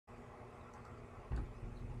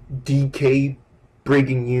DK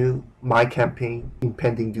bringing you my campaign,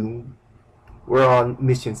 Impending Doom. We're on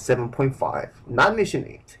mission 7.5, not mission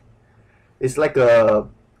 8. It's like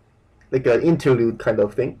an interlude kind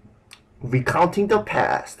of thing. Recounting the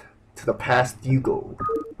past. To the past you go.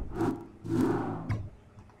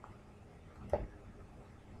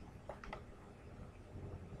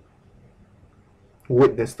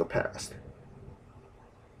 Witness the past.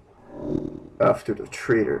 After the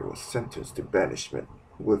traitor was sentenced to banishment,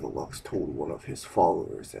 Wivelux told one of his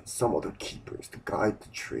followers and some other keepers to guide the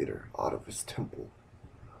traitor out of his temple.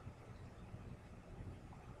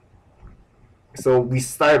 So we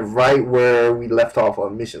start right where we left off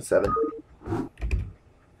on mission 7.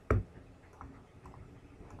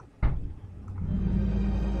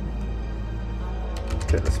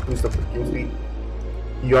 Okay, let's boost up the game speed.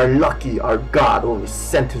 You are lucky our god only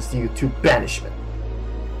sentenced you to banishment.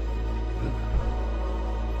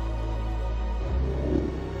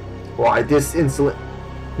 Why this insolent?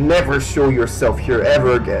 Never show yourself here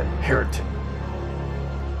ever again, heretic.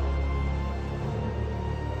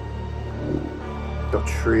 The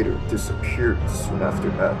traitor disappeared soon after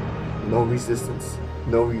that. No resistance,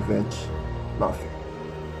 no revenge, nothing.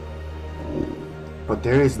 But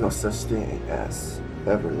there is no such thing as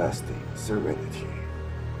everlasting serenity.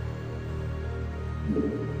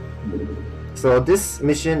 So this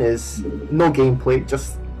mission is no gameplay,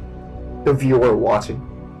 just the viewer watching.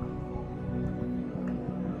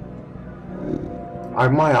 Are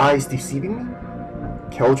my eyes deceiving me?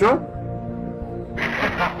 Keldron?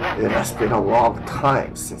 It has been a long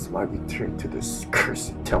time since my return to this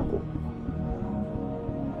cursed temple.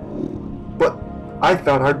 But I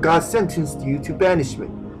thought our god sentenced you to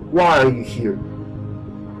banishment. Why are you here?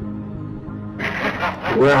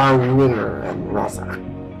 Where are Runer and Razak?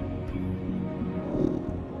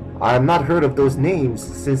 I have not heard of those names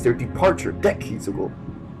since their departure decades ago.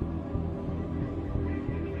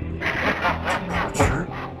 Departure?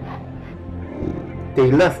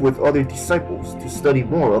 They left with other disciples to study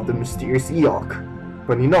more of the mysterious Eok.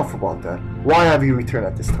 But enough about that. Why have you returned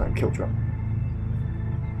at this time, Keldron?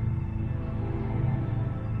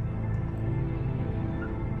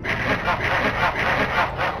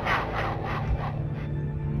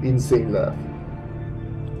 Insane laugh.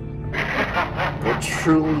 A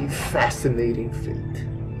truly fascinating fate.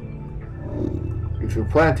 If you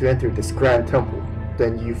plan to enter this grand temple,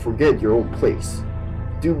 then you forget your old place.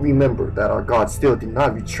 Do remember that our god still did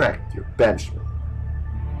not retract your banishment.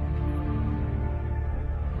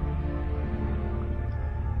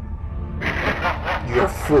 You are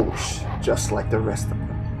foolish, just like the rest of them.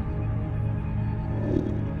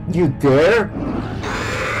 You dare?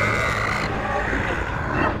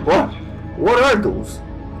 What? What are those?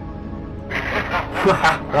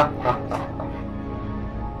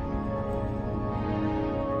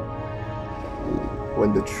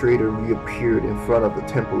 When the traitor reappeared in front of the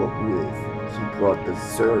Temple of Riv, he brought the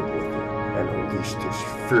Zerg with him and unleashed his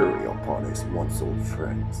fury upon his once old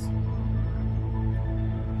friends.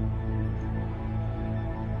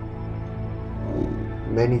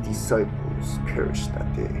 Many disciples perished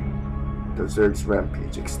that day. The Zerg's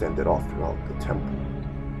rampage extended all throughout the temple.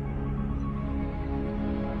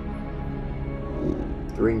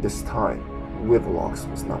 During this time, Wivelux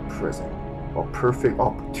was not present, a perfect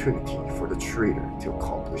opportunity for the traitor to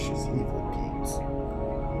accomplish his evil deeds.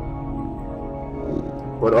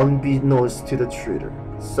 But unbeknownst to the traitor,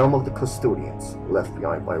 some of the custodians left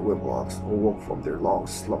behind by Wivelux awoke from their long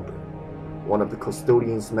slumber. One of the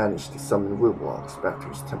custodians managed to summon Wivelux back to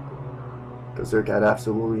his temple. The Zerg had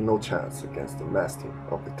absolutely no chance against the master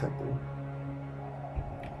of the temple.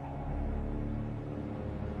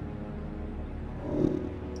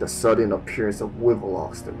 The sudden appearance of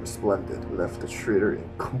Wivelux the Resplendent left the traitor in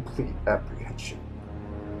complete apprehension.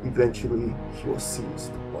 Eventually, he was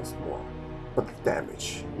seized once more, but the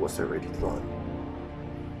damage was already done.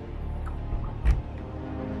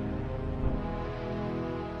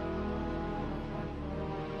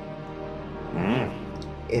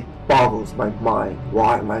 It boggles my mind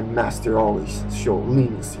why my master always showed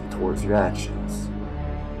leniency towards your actions.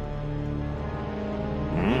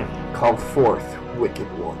 Come forth, wicked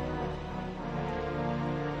one.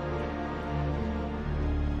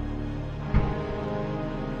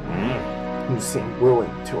 You seem willing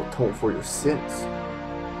to atone for your sins.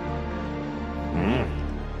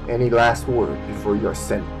 Any last word before you are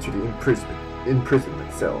sent to the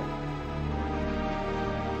imprisonment cell?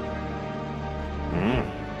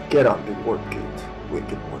 Get on the work gate,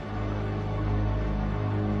 wicked one.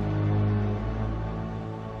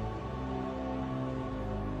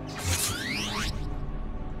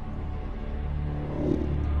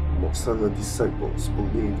 Most of the disciples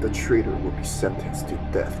believed the traitor would be sentenced to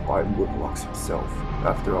death by Woodlocks himself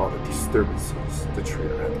after all the disturbances the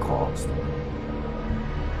traitor had caused.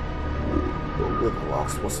 But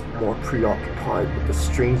Woodlocks was more preoccupied with the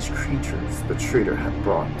strange creatures the traitor had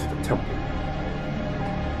brought to the temple.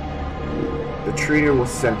 The traitor was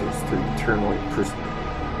sentenced to eternal imprisonment.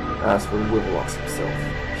 As for Woodlocks himself,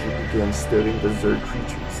 he began studying the Zerg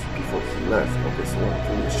creatures before he left of his own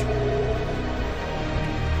volition.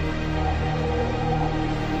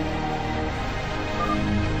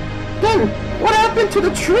 Then, what happened to the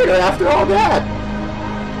traitor after all that?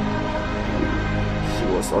 He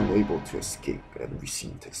was unable to escape and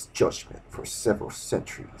received his judgment for several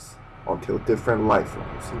centuries until different life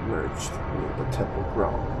forms emerged near the temple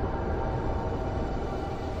ground.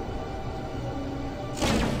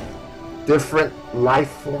 Different life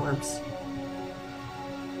forms?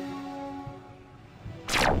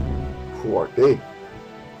 Who are they?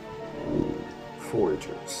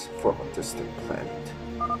 Foragers from a distant planet.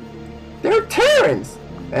 They're Terrans!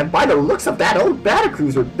 And by the looks of that old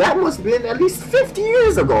battlecruiser, that must have been at least 50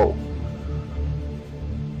 years ago!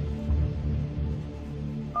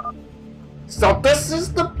 So this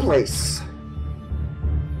is the place.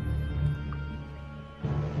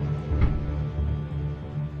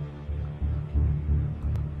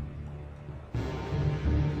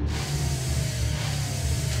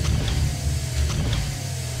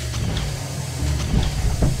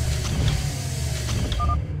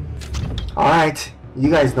 Alright, you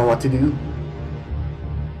guys know what to do.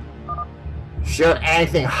 Shoot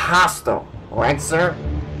anything hostile, right, sir?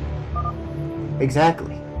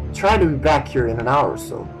 Exactly. Try to be back here in an hour or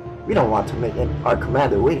so. We don't want to make our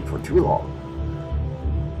commander waiting for too long.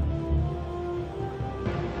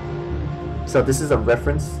 So this is a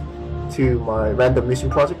reference to my random mission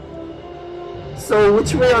project. So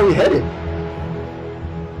which way are we headed?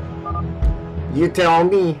 You tell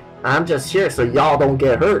me. I'm just here so y'all don't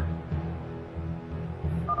get hurt.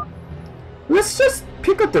 Let's just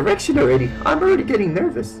pick a direction already. I'm already getting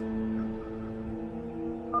nervous.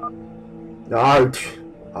 Alright,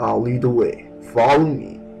 I'll lead the way. Follow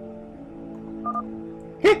me.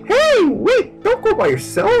 Hey, wait! Don't go by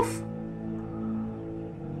yourself!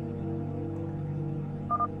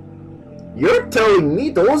 You're telling me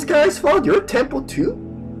those guys found your temple too?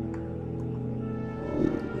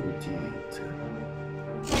 Indeed.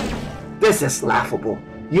 This is laughable.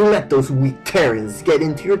 You let those weak Terrans get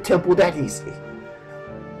into your temple that easily.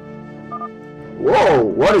 Whoa,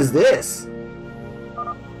 what is this?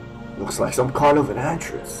 Looks like some kind of an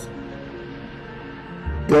entrance.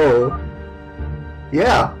 Duh.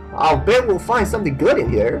 Yeah, I'll bet we'll find something good in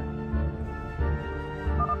here.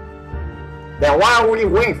 Then what are we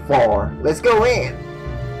waiting for? Let's go in.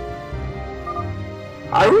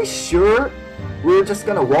 Are we sure we're just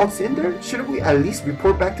gonna waltz in there? Shouldn't we at least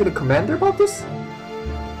report back to the commander about this?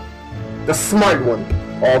 The smart one,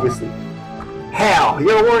 obviously. Hell,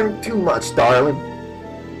 you're worrying too much, darling.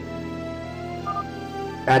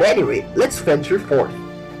 At any rate, let's venture forth.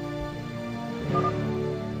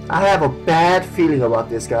 I have a bad feeling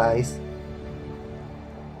about this, guys.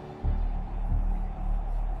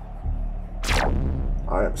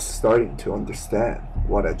 I am starting to understand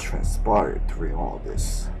what had transpired during all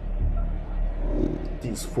this.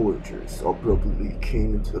 These foragers abruptly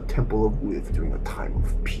came into the Temple of With during a time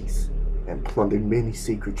of peace and plundered many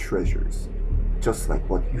sacred treasures, just like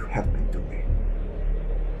what you have been doing.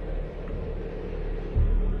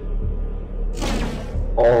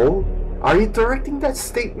 Oh, are you directing that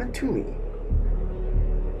statement to me?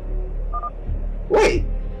 Wait,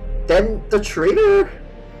 then the traitor?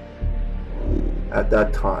 At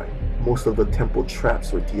that time, most of the temple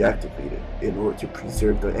traps were deactivated in order to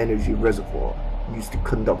preserve the energy reservoir used to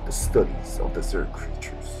conduct the studies of the Zerg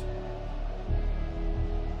creatures.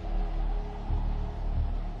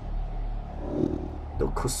 The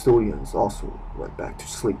custodians also went back to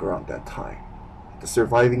sleep around that time. The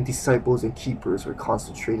surviving disciples and keepers were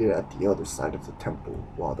concentrated at the other side of the temple,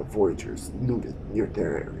 while the voyagers looted near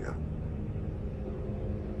their area.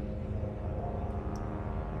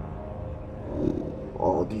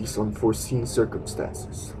 All these unforeseen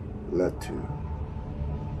circumstances led to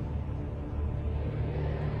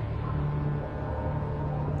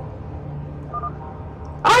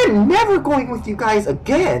I'm never going with you guys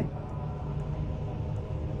again!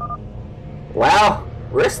 Well,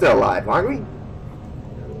 we're still alive, aren't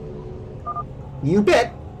we? You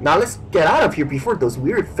bet! Now let's get out of here before those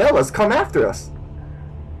weird fellas come after us.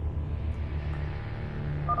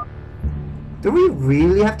 Do we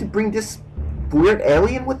really have to bring this weird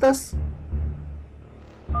alien with us?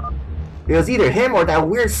 It was either him or that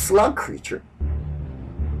weird slug creature.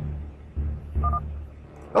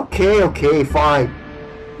 Okay, fine.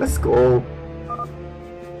 Let's go.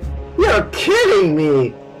 You're kidding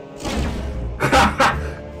me!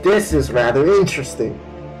 This is rather interesting.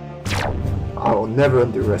 I will never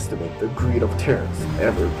underestimate the greed of Terrans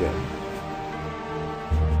ever again.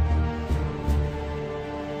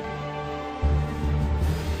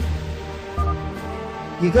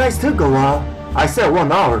 You guys took a while. I said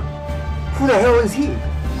 1 hour. Who the hell is he?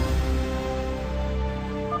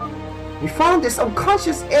 We found this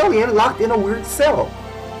unconscious alien locked in a weird cell.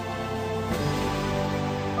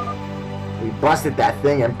 We busted that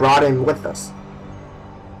thing and brought him with us.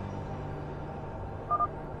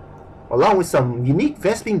 Along with some unique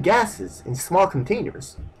Vespene gases in small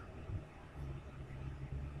containers.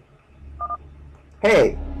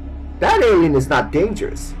 Hey, that alien is not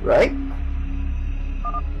dangerous, right?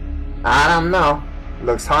 I don't know.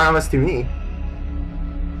 Looks harmless to me.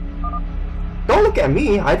 Don't look at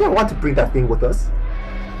me. I didn't want to bring that thing with us.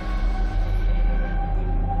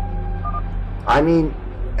 I mean,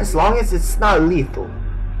 as long as it's not lethal.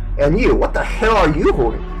 And you, what the hell are you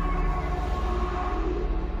holding?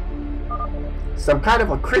 Some kind of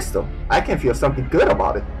a crystal. I can feel something good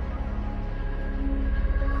about it.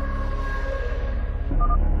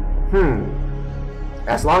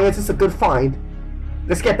 As long as it's a good find.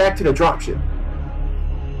 Let's get back to the dropship.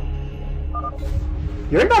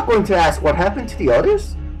 You're not going to ask what happened to the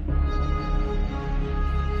others?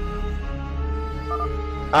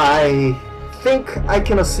 I think I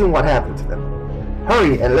can assume what happened to them.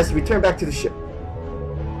 Hurry and let's return back to the ship.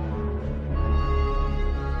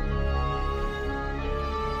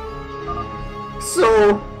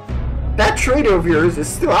 So, that trader of yours is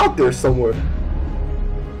still out there somewhere.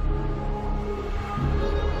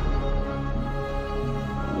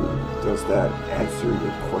 Does that answer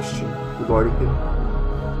your question regarding him?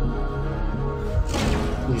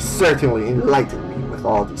 You certainly enlightened me with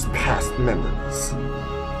all these past memories.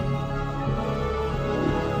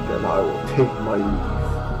 Then I will take my leave.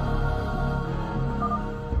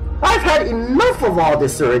 I've had enough of all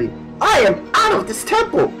this already. I am out of this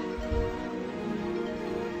temple.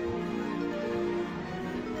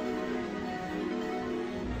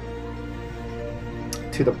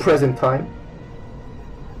 To the present time.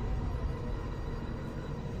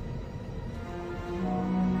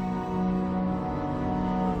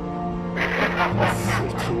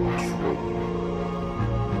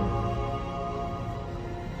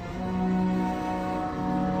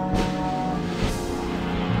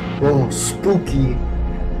 Oh, spooky.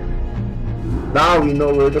 Now we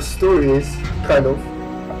know where the story is, kind of.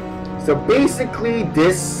 So basically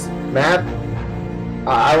this map,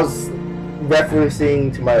 I was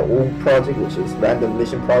referencing to my old project, which is Random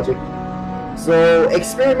Mission Project. So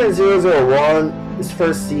Experiment 001 is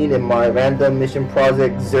first seen in my Random Mission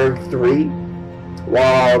Project Zerg 3,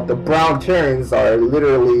 while the brown Terrans are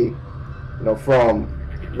literally, from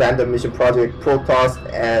Random Mission Project Protoss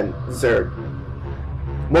and Zerg.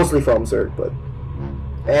 Mostly from Zerg, but.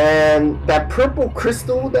 And that purple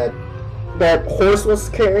crystal that horse was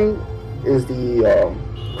carrying is the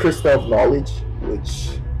Crystal of Knowledge,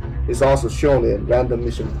 which is also shown in Random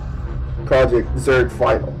Mission Project Zerg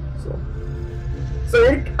Final.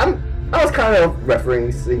 I was kind of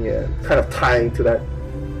referencing and kind of tying to that.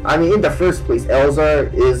 I mean, in the first place,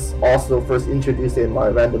 Elzar is also first introduced in my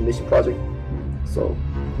Random Mission Project. So,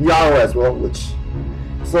 Yarrow as well, which.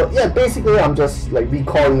 So yeah, basically I'm just like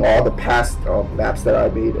recalling all the past maps that I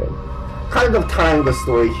made and kind of tying the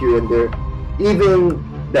story here and there.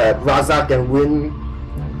 Even that Razak and Win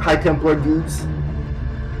High Templar dudes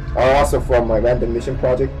are also from my Random Mission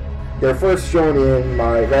Project. They're first shown in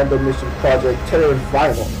my Random Mission Project Terror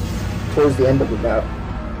Final towards the end of the map,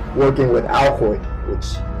 working with Alcoy,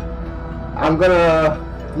 which I'm gonna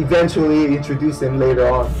eventually introduce him later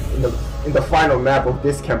on in the final map of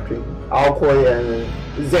this campaign. Alcoy and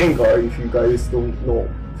Zangar, if you guys don't know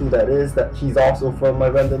who that is, that he's also from my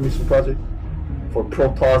Random Mission Project for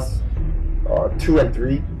Protoss 2 and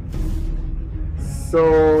 3.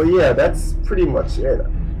 So yeah, that's pretty much it.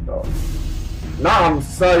 Now I'm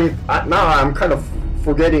sorry, now I'm kind of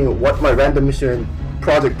forgetting what my Random Mission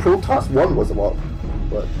Project Protoss 1 was about.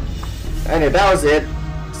 But anyway, that was it.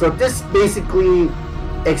 So this basically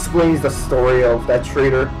explains the story of that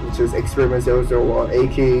traitor, which is Experiment 001,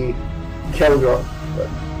 aka Keldron. But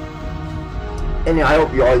anyway, I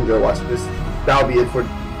hope you all enjoy watching this. That'll be it for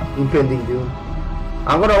Impending Doom.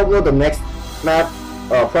 I'm gonna upload the next map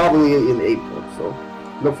probably in April, so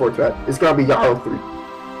look forward to that. It's gonna be Yarrow 3.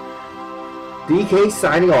 DK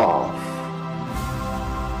signing off.